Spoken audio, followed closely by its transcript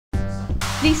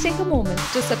Please take a moment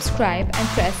to subscribe and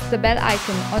press the bell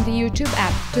icon on the YouTube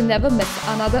app to never miss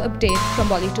another update from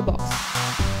Bolly to Box.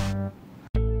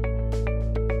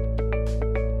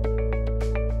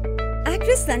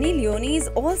 Actress Sunny Leone is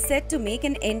all set to make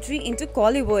an entry into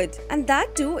Kollywood, and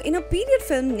that too in a period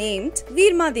film named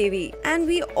Veeramadevi, and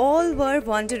we all were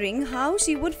wondering how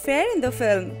she would fare in the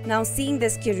film. Now, seeing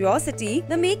this curiosity,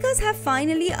 the makers have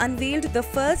finally unveiled the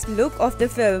first look of the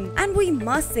film, and we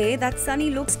must say that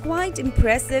Sunny looks quite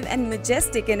impressive and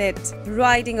majestic in it.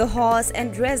 Riding a horse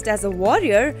and dressed as a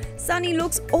warrior, Sunny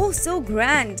looks oh so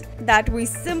grand that we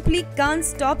simply can't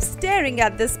stop staring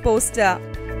at this poster.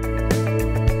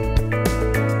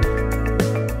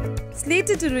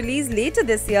 Slated to release later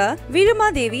this year,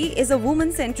 Veeramadevi is a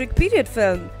woman-centric period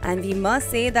film, and we must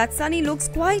say that Sunny looks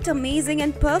quite amazing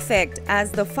and perfect as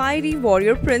the fiery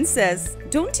warrior princess.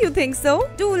 Don't you think so?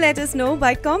 Do let us know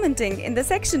by commenting in the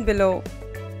section below.